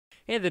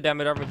Hey there,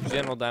 Diamond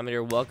General Diamond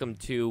here. Welcome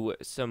to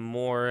some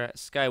more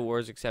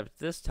Skywars, except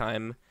this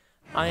time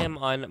I am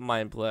on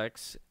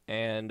Mineplex,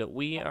 and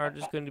we are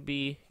just going to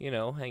be,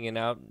 hanging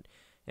out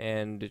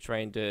and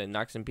trying to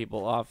knock some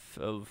people off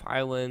of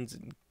islands,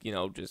 and,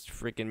 just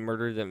freaking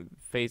murder them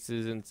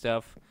faces and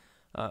stuff.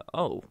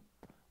 Oh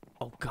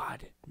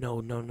God,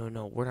 no,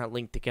 we're not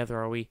linked together,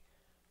 are we?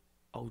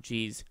 Oh,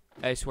 jeez.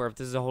 I swear, if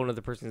this is a whole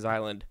other person's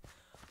island.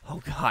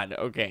 Oh God,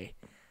 okay.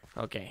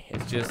 Okay,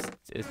 it's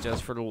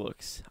just for the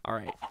looks.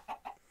 Alright.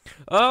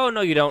 Oh, no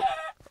you don't.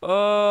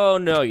 Oh,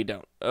 no you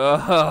don't.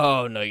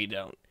 Oh, no you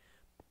don't.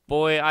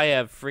 Boy, I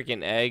have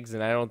freaking eggs,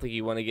 and I don't think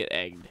you want to get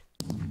egged.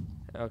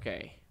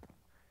 Okay.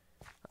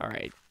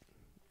 Alright.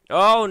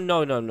 Oh,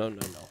 no. No.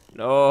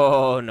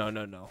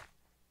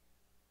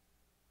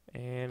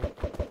 And...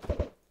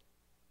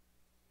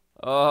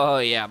 oh,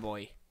 yeah,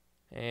 boy.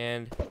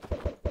 And...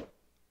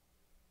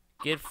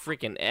 get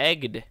freaking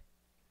egged.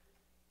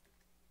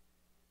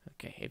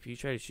 Okay, if you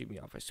try to shoot me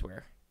off, I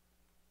swear.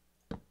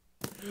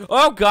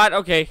 Oh, God,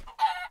 okay.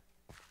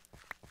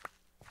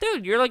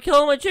 Dude, you're like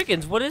killing my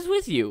chickens. What is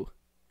with you?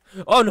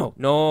 Oh, no.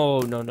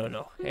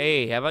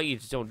 Hey, how about you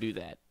just don't do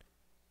that?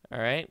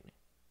 Alright?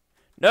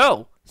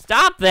 No!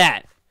 Stop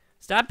that!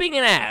 Stop being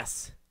an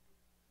ass!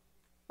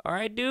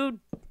 Alright,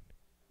 dude?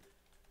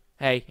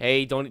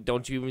 Hey,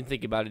 don't you even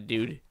think about it,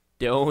 dude.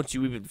 Don't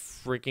you even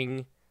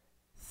freaking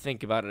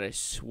think about it, I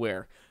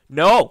swear.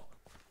 No!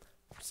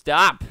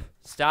 Stop!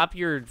 Stop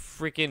your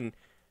freaking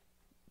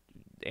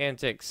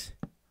antics.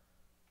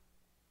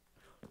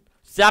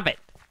 Stop it!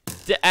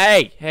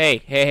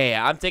 Hey,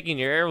 I'm taking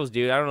your arrows,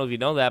 dude. I don't know if you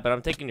know that, but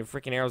I'm taking your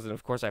freaking arrows, and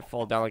of course I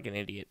fall down like an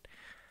idiot.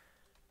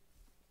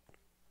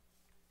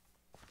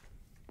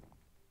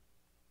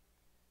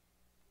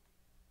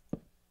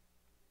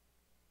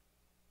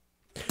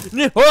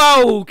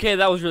 Whoa! Okay,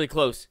 that was really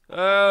close.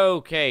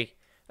 Okay,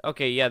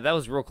 yeah, that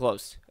was real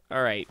close.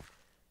 Alright.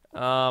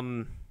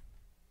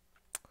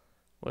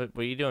 What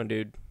are you doing,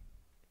 dude?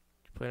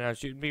 You planning on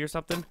shooting me or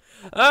something?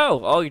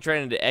 Oh, you're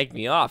trying to egg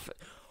me off.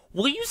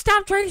 Will you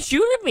stop trying to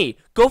shoot at me?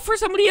 Go for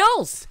somebody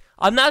else.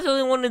 I'm not the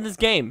only one in this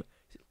game.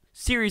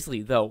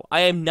 Seriously, though,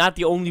 I am not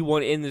the only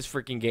one in this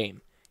freaking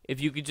game.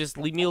 If you could just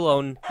leave me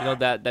alone,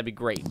 that'd be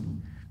great.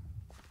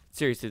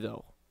 Seriously,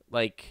 though,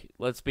 like,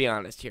 let's be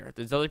honest here.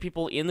 There's other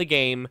people in the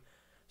game,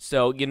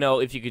 so,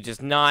 if you could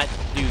just not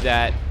do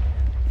that.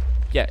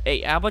 Yeah,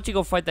 hey, how about you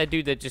go fight that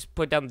dude that just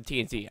put down the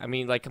TNT? I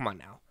mean, like, come on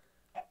now.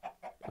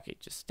 Okay,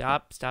 just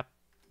stop.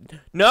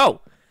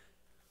 No!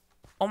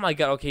 Oh my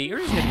God, okay, you're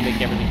just gonna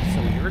make everything so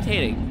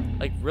irritating.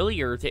 Like, really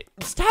irritating.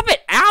 Stop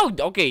it! Ow!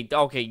 Okay,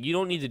 you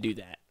don't need to do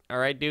that.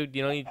 Alright, dude?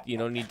 You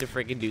don't need to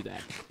freaking do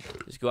that.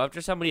 Just go after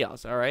somebody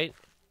else, alright?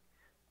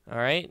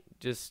 Alright?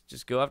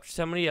 Just go after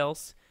somebody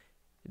else.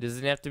 It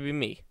doesn't have to be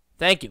me.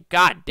 Thank you.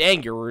 God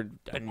dang, you're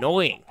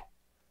annoying.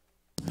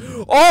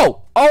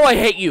 Oh! Oh, I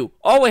hate you!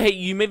 Oh, I hate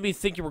you. You made me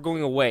think you were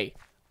going away.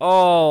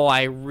 Oh,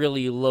 I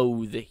really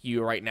loathe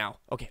you right now.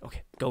 Okay.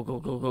 Go.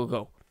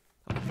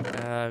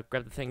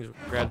 Grab the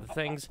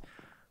things.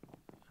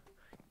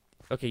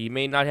 Okay, you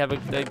may not have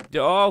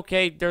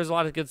okay, there's a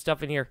lot of good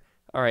stuff in here.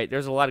 Alright,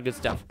 there's a lot of good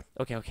stuff.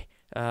 Okay.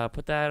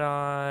 Put that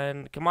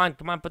on. Come on,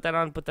 put that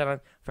on.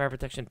 Fire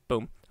protection.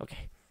 Boom.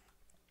 Okay.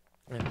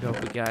 There we go.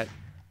 We got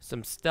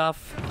some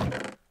stuff.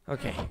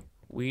 Okay.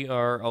 We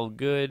are all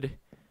good.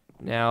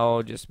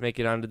 Now, just make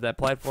it onto that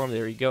platform.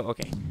 There you go.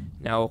 Okay.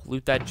 Now,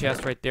 loot that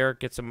chest right there.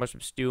 Get some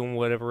mushroom stew and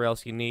whatever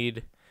else you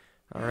need.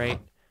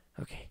 Alright.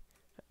 Okay.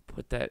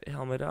 Put that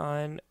helmet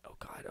on. Oh,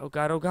 God.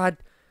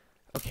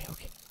 Okay.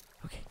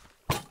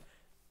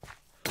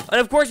 And,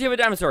 of course, you have a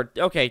diamond sword.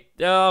 Okay.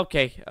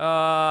 Alright.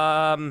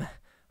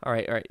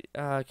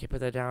 Okay, put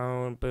that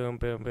down. Boom.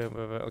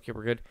 Okay,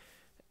 we're good.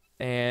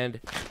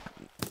 And...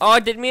 oh, I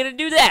didn't mean to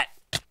do that!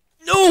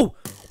 No!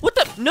 What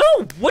the... no!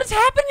 What is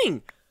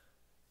happening?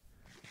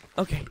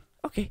 Okay.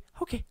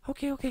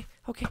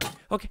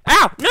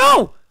 Ow!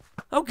 No!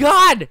 Oh,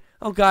 God!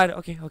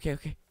 Okay.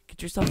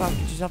 Get yourself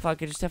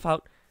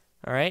out.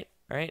 Alright.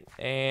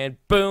 And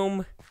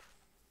boom.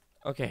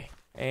 Okay.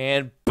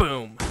 And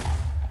boom.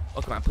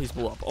 Oh, come on. Please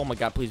blow up. Oh, my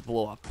God. Please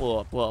blow up. Blow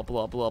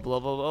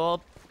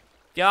up.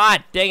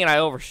 God dang it. I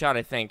overshot,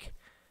 I think.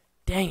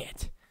 Dang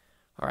it.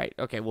 Alright.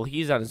 Okay. Well,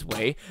 he's on his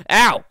way.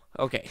 Ow!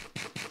 Okay.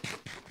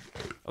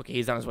 Okay,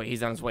 he's on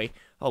his way.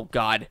 Oh,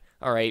 God.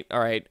 Alright.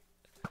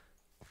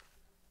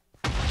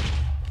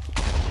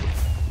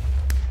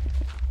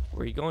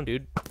 Where are you going,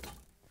 dude?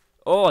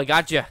 Oh, I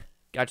got you.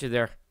 Got you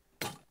there.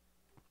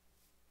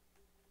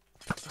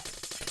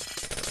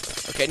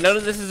 Okay, none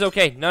of this is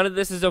okay. No!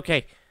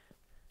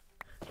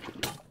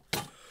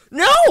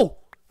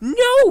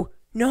 No!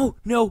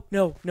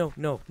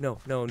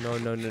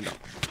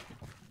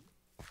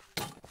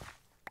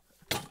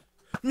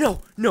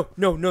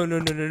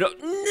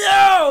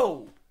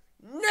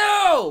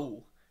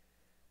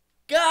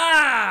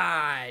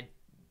 God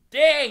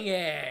dang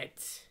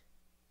it!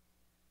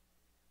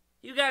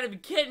 You gotta be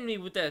kidding me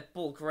with that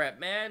bullcrap,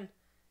 man.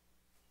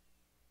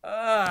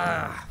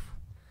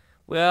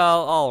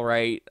 Well,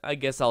 alright. I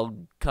guess I'll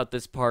cut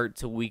this part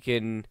so we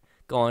can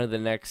go on to the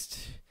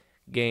next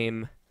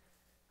game.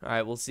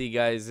 Alright, we'll see you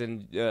guys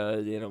in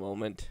a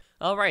moment.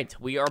 Alright,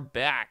 we are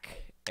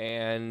back,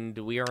 and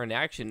we are in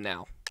action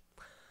now.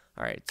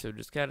 Alright, so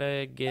just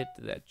gotta get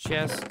that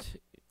chest.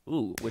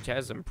 Ooh, which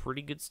has some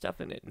pretty good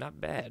stuff in it. Not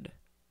bad.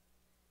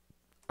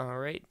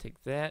 Alright,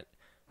 take that.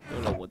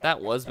 Don't know what that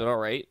was, but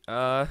alright.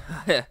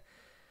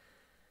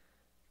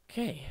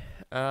 Okay.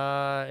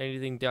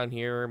 Anything down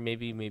here?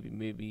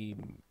 Maybe.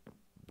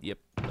 Yep.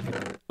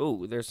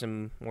 Oh, there's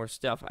some more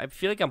stuff. I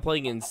feel like I'm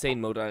playing insane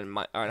mode on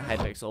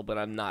Hypixel, but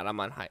I'm not. I'm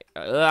on high.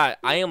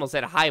 I almost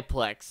said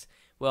Hyplex.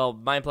 Well,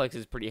 my plex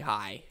is pretty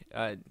high.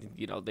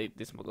 You know, they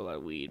smoke a lot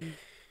of weed.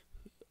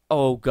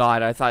 Oh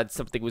God, I thought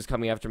something was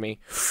coming after me.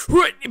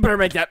 You better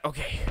make that.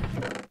 Okay.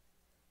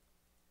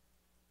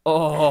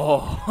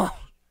 Oh.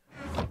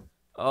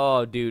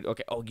 Oh, dude.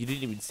 Okay. Oh, you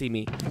didn't even see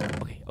me.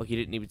 Okay. Oh, you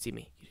didn't even see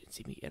me. You didn't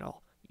see me at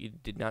all. You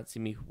did not see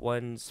me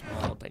one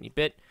small tiny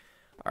bit.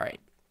 All right.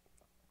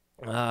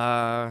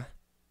 Fire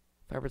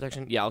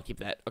protection. Yeah, I'll keep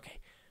that. Okay.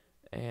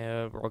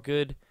 And we're all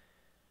good.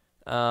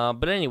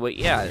 But anyway,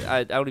 yeah,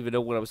 I don't even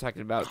know what I was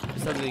talking about.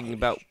 Something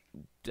about,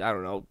 I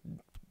don't know,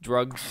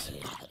 drugs.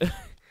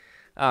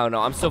 I don't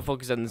know. I'm so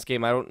focused on this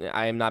game.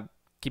 I am not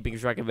keeping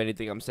track of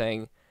anything I'm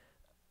saying.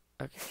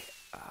 Okay.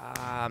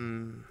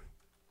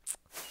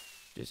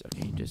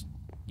 Just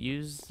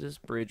use this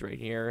bridge right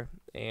here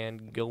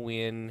and go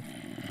in.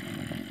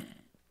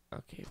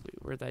 Okay, wait,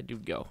 where'd that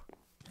dude go?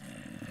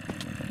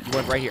 He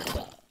went right here.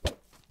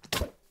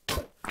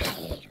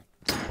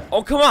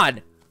 Oh, come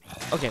on!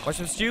 Okay, watch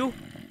this stew.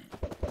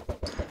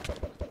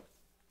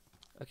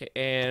 Okay,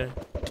 and...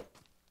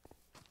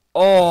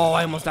 Oh,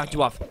 I almost knocked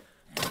you off.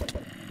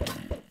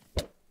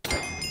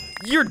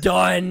 You're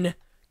done!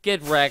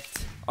 Get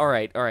wrecked.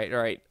 Alright.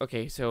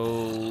 Okay,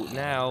 so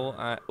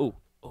now, oh,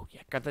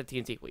 yeah, grab that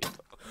TNT. Wait.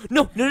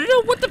 No,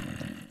 what the?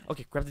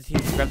 Okay, grab the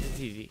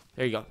TNT,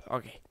 There you go.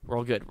 Okay, we're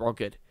all good.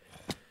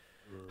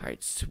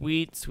 Alright,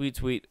 sweet.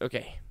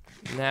 Okay,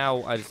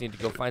 now I just need to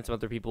go find some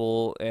other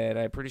people, and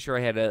I'm pretty sure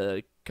I had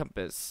a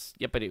compass.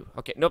 Yep, I do.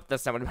 Okay, nope,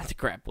 that's not what I meant to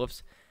grab.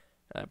 Whoops.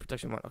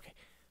 Protection 1, okay.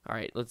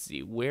 Alright, let's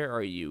see. Where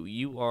are you?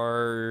 You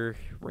are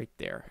right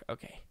there.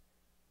 Okay.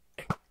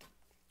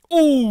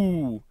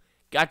 Ooh!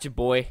 Gotcha,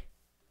 boy.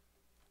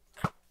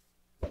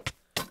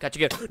 Gotcha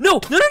good.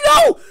 No!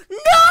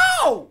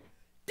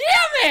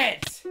 Damn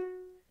it!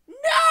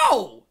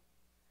 No!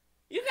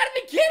 You gotta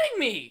be kidding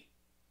me!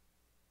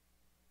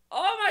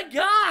 Oh my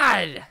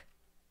God!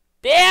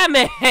 Damn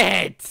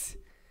it!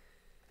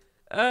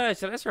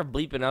 Should I start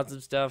bleeping out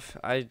some stuff?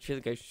 I feel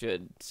like I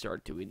should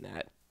start doing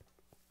that.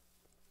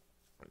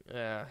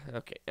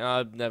 Okay.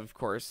 Of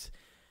course.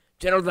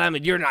 General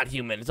Diamond, you're not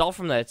human. It's all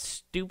from that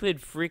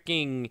stupid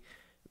freaking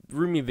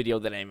Roomy video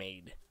that I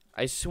made.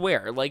 I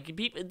swear. Like,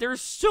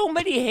 there's so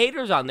many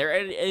haters on there,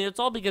 and it's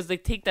all because they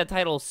take that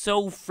title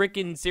so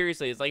freaking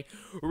seriously. It's like,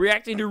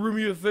 reacting to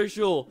Roomy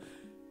Official.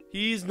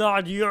 He's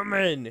not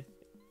human.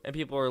 And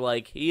people are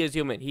like, he is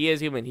human.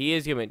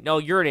 No,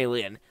 you're an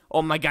alien.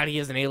 Oh my God, he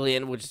is an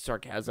alien, which is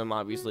sarcasm,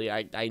 obviously.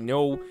 I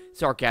know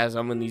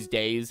sarcasm in these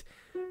days.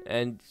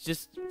 And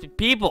just,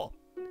 people,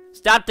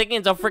 stop thinking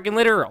it's so freaking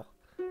literal.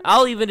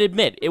 I'll even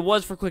admit, it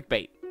was for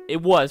clickbait.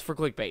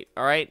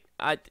 Alright?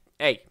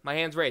 Hey, my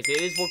hand's raised. It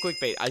is for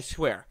clickbait, I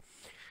swear.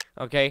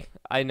 Okay?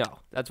 I know.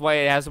 That's why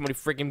it has so many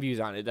freaking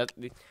views on it.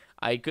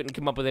 I couldn't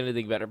come up with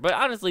anything better. But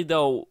honestly,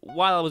 though,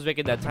 while I was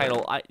making that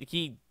title,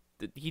 he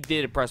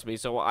did impress me.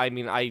 So, I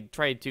mean, I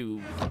tried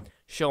to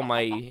show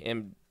my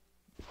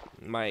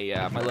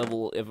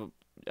level of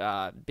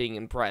being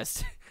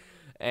impressed.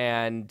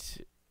 And,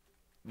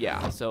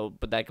 yeah, so,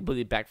 but that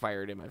completely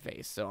backfired in my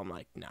face. So, I'm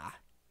like, nah,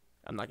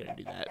 I'm not gonna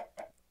do that.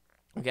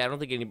 Okay, I don't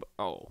think anybody...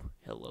 Oh,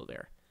 hello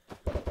there.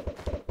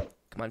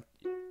 Come on.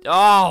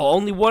 Oh,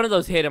 only one of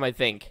those hit him, I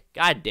think.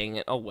 God dang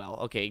it. Oh, well.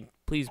 Okay,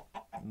 please.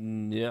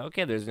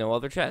 Okay, there's no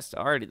other chest.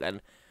 Alrighty, then.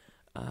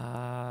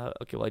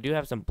 Okay, well, I do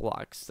have some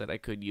blocks that I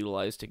could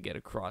utilize to get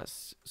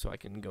across, so I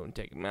can go and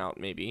take them out,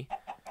 maybe.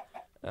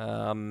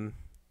 Or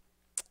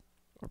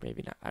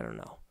maybe not. I don't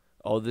know.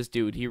 Oh, this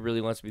dude, he really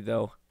wants me,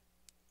 though.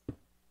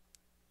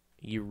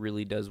 He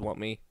really does want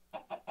me.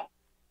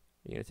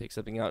 You gonna take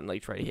something out and,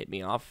 like, try to hit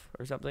me off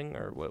or something?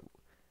 Or what?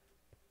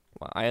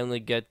 Well, I only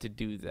get to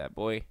do that,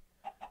 boy.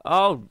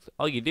 Oh,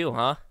 you do,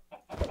 huh?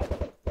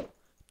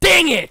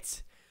 Dang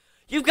it!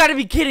 You've got to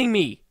be kidding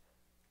me!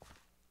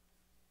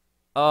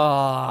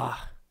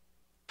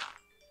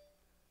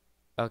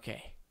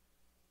 Okay.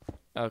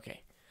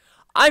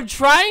 I'm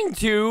trying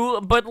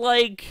to, but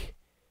like...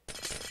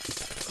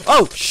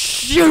 Oh,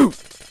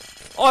 shoot!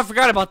 Oh, I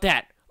forgot about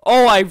that.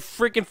 Oh, I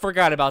freaking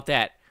forgot about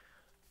that.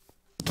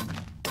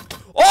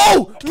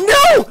 Oh,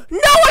 no!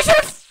 No, I should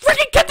have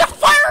freaking kept the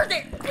fire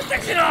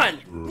protection on!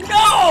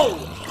 No!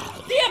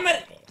 Damn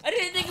it! I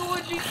didn't think it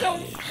would be so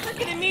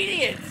freaking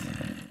immediate!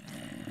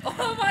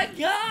 Oh my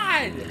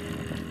God!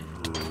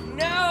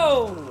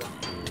 No!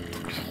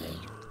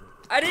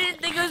 I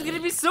didn't think it was gonna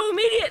be so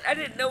immediate! I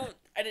didn't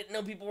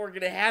know people were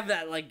gonna have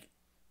that like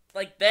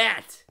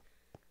that.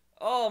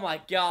 Oh my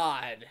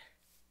God.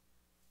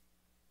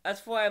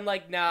 That's why I'm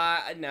like, nah,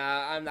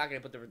 I'm not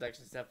gonna put the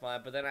protection stuff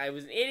on. But then I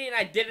was an idiot and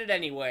I did it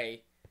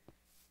anyway.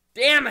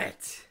 Damn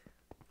it!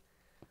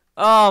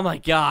 Oh my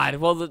god.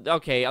 Well,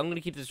 okay, I'm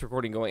gonna keep this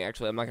recording going,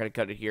 actually. I'm not gonna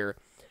cut it here.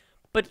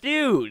 But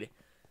dude,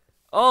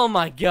 oh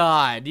my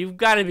god, you've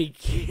gotta be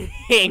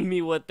kidding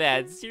me with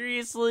that.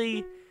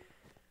 Seriously?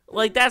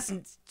 Like, that's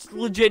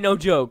legit no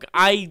joke.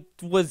 I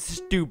was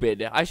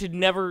stupid. I should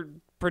never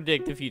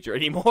predict the future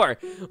anymore.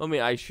 I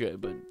mean, I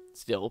should, but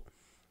still.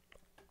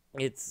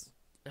 It's...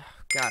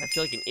 God, I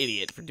feel like an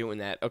idiot for doing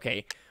that.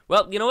 Okay,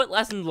 well, you know what?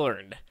 Lesson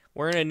learned.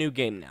 We're in a new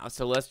game now,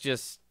 so let's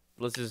just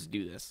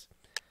do this.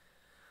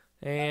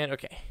 And,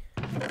 okay.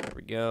 There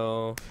we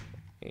go.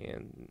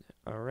 And,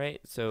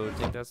 alright, so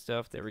take that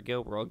stuff. There we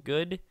go. We're all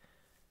good.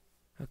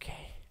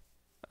 Okay.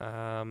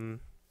 Let's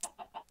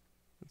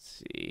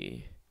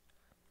see.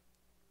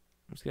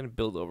 I'm just gonna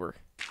build over.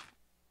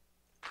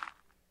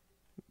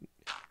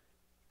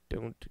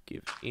 Don't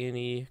give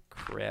any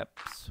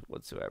craps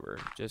whatsoever.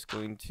 Just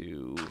going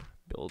to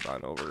build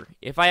on over.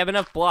 If I have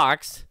enough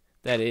blocks,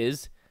 that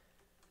is.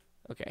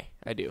 Okay,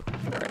 I do.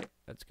 Alright,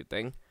 that's a good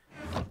thing.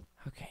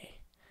 Okay.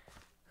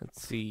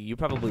 Let's see. You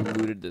probably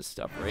looted this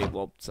stuff, right?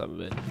 Well, some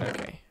of it.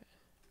 Okay.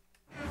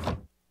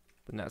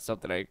 But not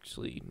stuff that I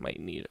actually might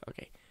need.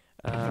 Okay.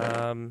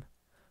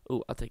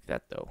 Ooh, I'll take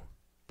that, though.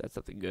 That's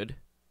something good.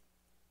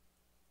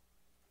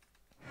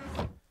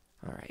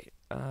 Alright.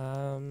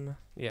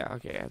 Yeah,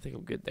 okay, I think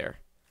I'm good there.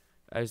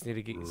 I just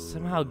need to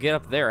somehow get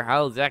up there.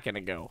 How is that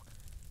gonna go?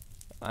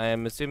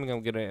 I'm assuming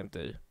I'm gonna have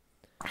to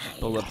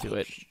pull up to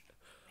it.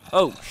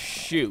 Oh,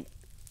 shoot.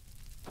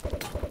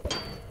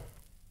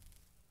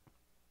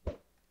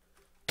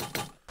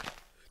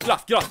 Get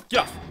off, get off, get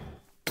off!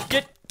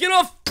 Get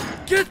off!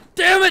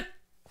 Damn it!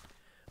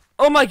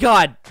 Oh my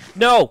god,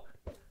 no!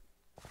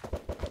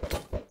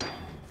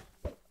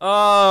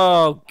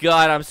 Oh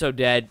god, I'm so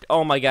dead.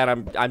 Oh my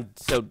god, I'm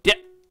so dead.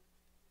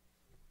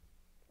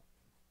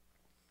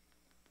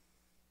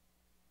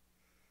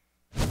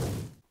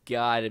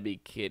 Gotta be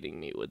kidding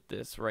me with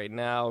this right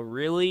now.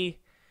 Really?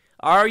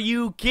 Are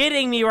you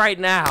kidding me right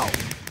now?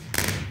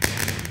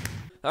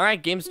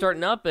 Alright, game's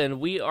starting up and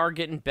we are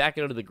getting back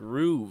into the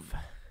groove.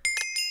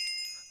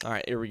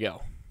 Alright, here we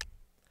go.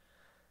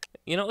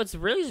 You know, it's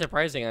really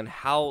surprising on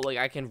how, like,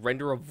 I can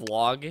render a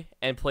vlog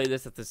and play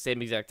this at the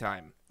same exact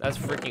time. That's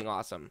freaking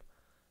awesome.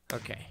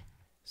 Okay.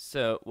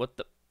 So, what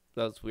the...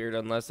 That was weird,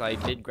 unless I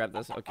did grab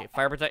this. Okay,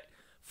 fire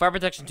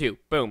protection 2.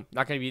 Boom.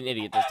 Not gonna be an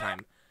idiot this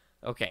time.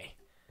 Okay.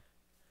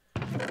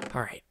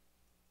 Alright.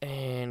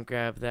 And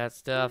grab that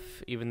stuff,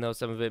 even though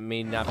some of it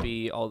may not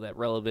be all that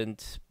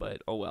relevant.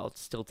 But, oh well,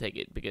 still take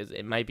it, because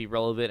it might be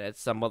relevant at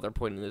some other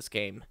point in this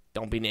game.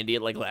 Don't be an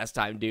idiot like last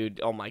time,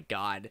 dude. Oh my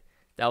god.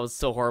 That was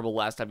so horrible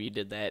last time you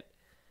did that.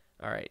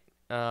 Alright.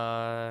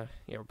 Yeah,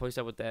 replace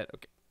that with that.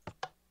 Okay.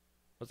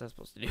 What's that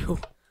supposed to do?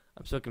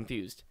 I'm so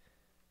confused.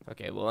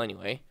 Okay, well,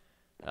 anyway.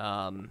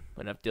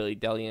 Enough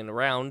dilly-dallying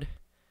around.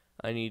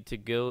 I need to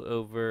go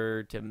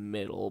over to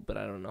middle, but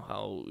I don't know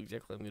how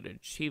exactly I'm going to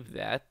achieve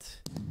that.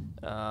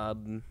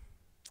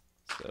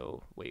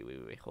 So, wait,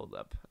 hold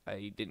up.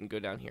 I didn't go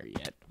down here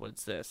yet.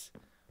 What's this?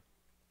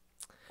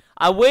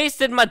 I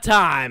wasted my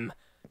time!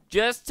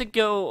 Just to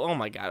go... Oh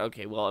my god,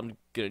 okay, well, I'm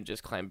gonna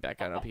just climb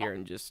back on up here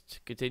and just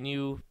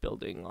continue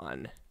building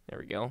on. There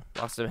we go.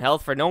 Lost some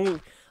health for no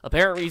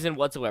apparent reason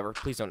whatsoever.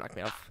 Please don't knock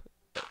me off.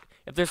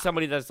 If there's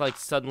somebody that's, like,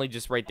 suddenly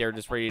just right there,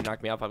 just ready to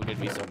knock me off, I'm gonna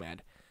be so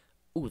mad.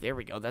 Ooh, there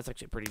we go. That's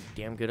actually a pretty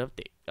damn good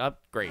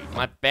upgrade.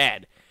 My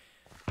bad.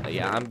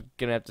 Yeah, I'm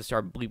gonna have to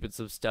start bleeping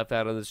some stuff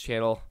out of this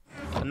channel.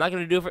 I'm not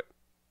gonna do it for...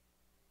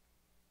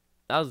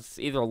 That was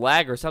either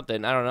lag or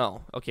something. I don't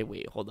know. Okay,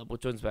 wait, hold up.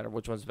 Which one's better?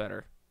 Which one's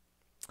better?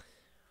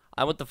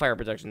 I want the fire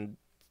protection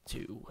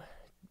 2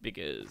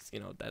 because,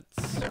 you know,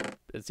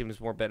 it seems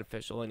more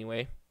beneficial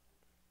anyway.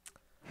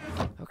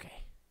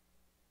 Okay.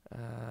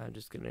 I'm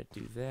just going to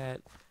do that.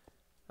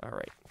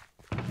 Alright.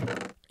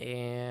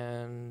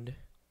 And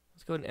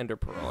let's go ahead and ender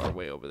pearl our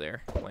way over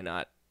there. Why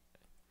not?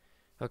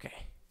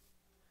 Okay.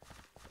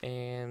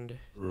 And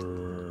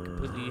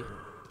completely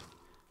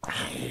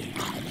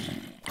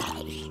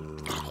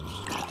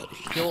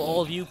kill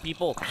all of you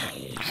people.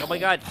 Oh my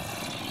god.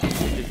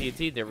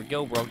 There we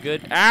go. We're all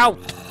good. Ow!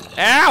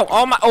 Ow!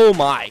 Oh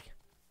my!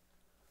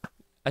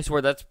 I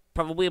swear that's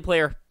probably a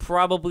player.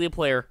 Probably a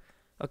player.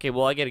 Okay,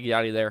 well I gotta get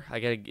out of there. I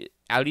gotta get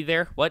out of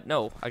there. What?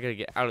 No, I gotta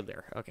get out of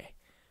there. Okay.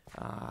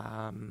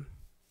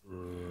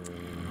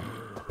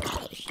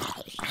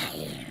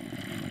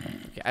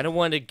 Okay, I don't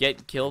want to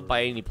get killed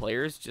by any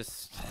players.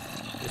 Just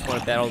want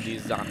to battle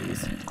these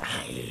zombies.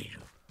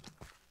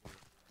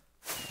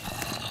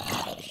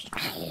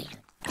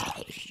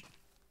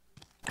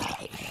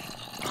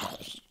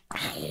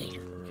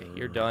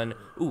 You're done.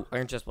 Ooh,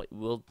 iron chest plate.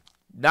 We'll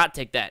not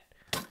take that.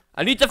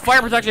 I need the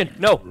fire protection.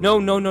 No. Come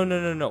on,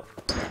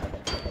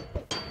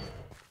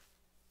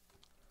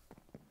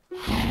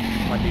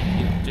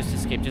 dude.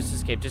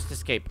 Just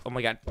escape. Oh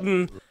my god.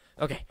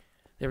 Okay.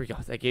 There we go.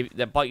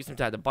 That bought you some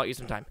time.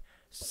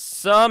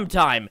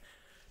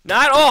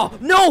 Not all.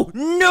 No.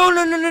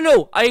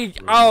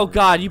 Oh,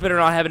 God. You better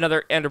not have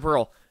another ender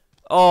pearl.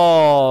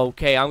 Oh,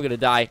 okay. I'm going to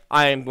die.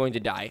 I am going to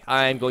die.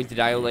 I'm going to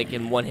die like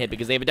in 1 hit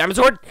because they have a diamond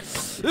sword.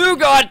 Oh,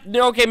 God.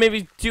 Okay,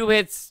 maybe 2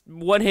 hits.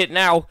 1 hit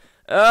now.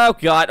 Oh,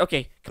 God.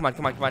 Okay. Come on,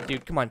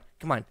 dude. Come on.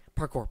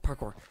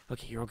 Parkour.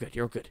 Okay, you're all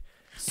good.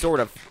 Sort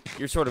of.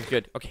 You're sort of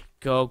good. Okay,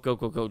 go.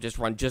 Just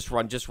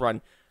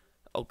run.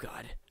 Oh,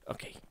 God.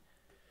 Okay.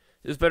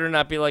 This better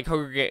not be like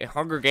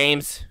Hunger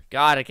Games.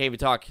 God, I can't even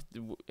talk.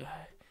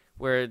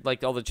 Where,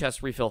 like, all the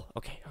chests refill.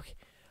 Okay. All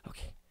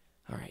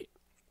right.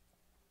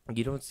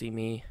 You don't see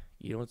me.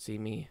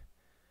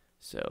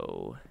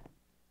 So.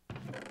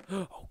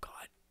 Oh,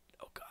 God.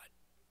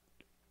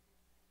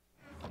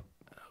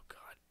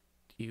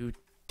 You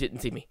didn't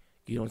see me.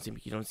 You don't see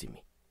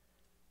me.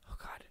 Oh,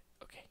 God.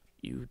 Okay.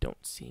 You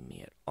don't see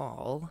me at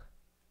all.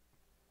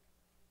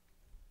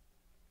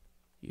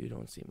 You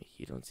don't see me.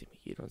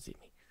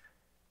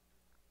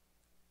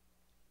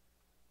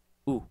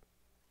 Ooh.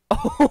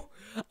 Oh,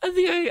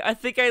 I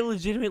think I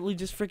legitimately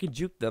just freaking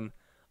juked them.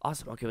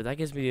 Awesome. Okay, well, that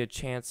gives me a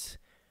chance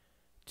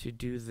to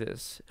do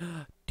this.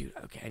 Dude,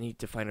 okay, I need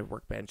to find a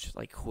workbench,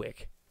 like,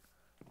 quick.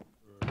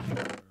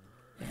 Nothing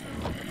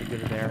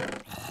good in there.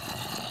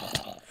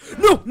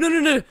 No.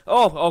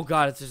 Oh,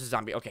 God, it's just a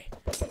zombie. Okay.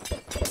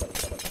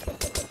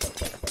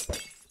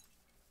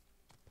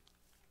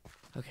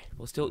 Okay,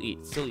 we'll still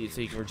eat so you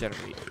can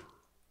regenerate.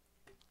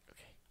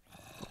 Okay.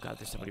 Oh, God,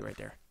 there's somebody right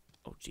there.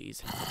 Oh,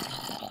 jeez.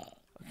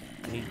 Okay,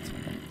 I need to...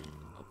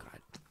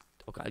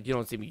 Oh, God, you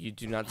don't see me. You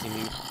do not see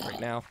me right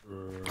now.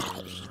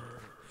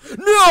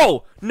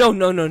 No! No.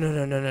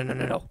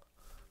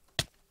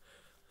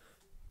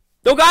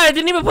 Oh, God, I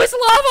didn't even place the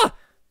lava!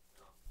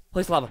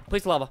 Place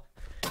the lava.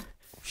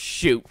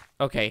 Shoot.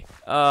 Okay.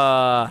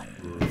 Well,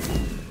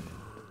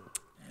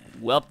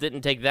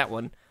 didn't take that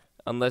one.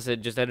 Unless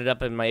it just ended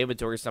up in my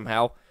inventory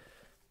somehow.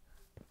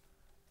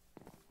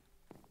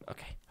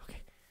 Okay.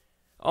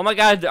 Oh my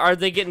God, are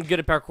they getting good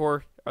at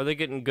parkour? I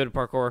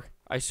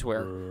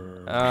swear.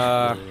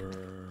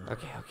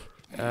 Okay.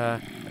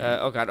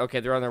 Oh God, okay,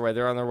 they're on their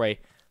way.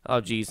 Oh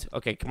jeez.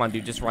 Okay, come on,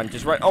 dude, just run.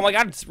 Oh my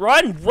God,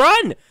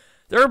 run!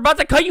 They're about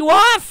to cut you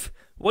off!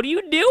 What are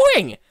you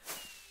doing?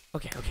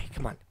 Okay,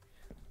 come on.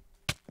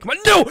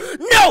 No!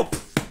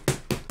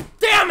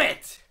 Damn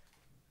it!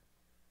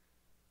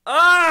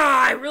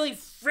 Ah, I really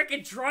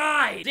freaking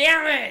tried.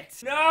 Damn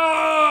it!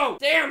 No!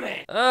 Damn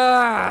it!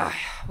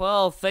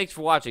 Well, thanks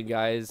for watching,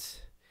 guys.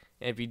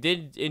 And if you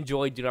did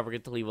enjoy, do not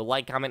forget to leave a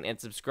like, comment, and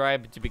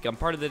subscribe to become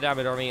part of the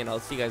Diamond Army. And I'll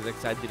see you guys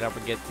next time. Do not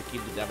forget to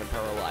keep the Diamond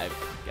Power alive.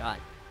 God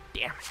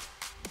damn it.